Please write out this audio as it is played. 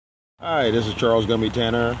Hi, this is Charles Gumby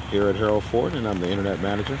Tanner here at Harold Ford, and I'm the Internet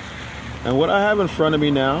Manager. And what I have in front of me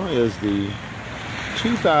now is the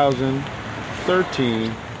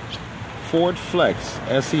 2013 Ford Flex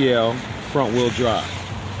SEL front-wheel drive.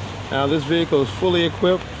 Now this vehicle is fully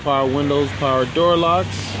equipped, power windows, power door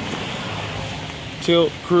locks,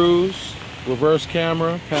 tilt, cruise, reverse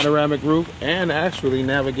camera, panoramic roof, and actually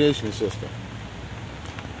navigation system.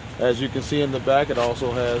 As you can see in the back, it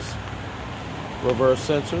also has reverse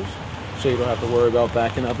sensors, so you don't have to worry about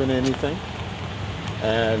backing up in anything.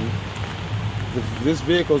 And this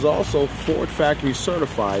vehicle is also Ford factory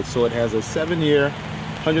certified, so it has a 7-year,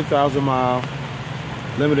 100,000 mile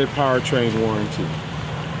limited powertrain warranty.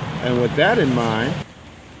 And with that in mind,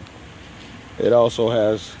 it also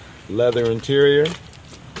has leather interior,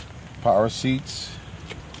 power seats,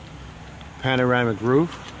 panoramic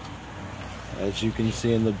roof. As you can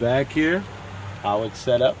see in the back here, how it's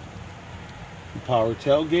set up. Power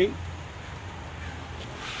tailgate.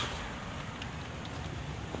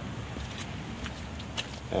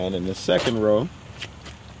 And in the second row,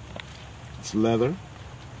 it's leather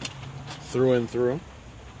through and through.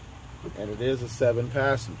 And it is a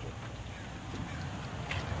 7-passenger.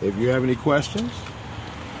 If you have any questions,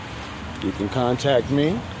 you can contact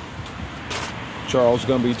me, Charles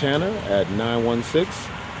Gumby Tanner, at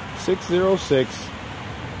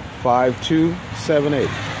 916-606-5278.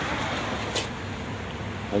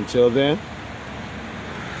 Until then,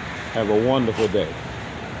 have a wonderful day.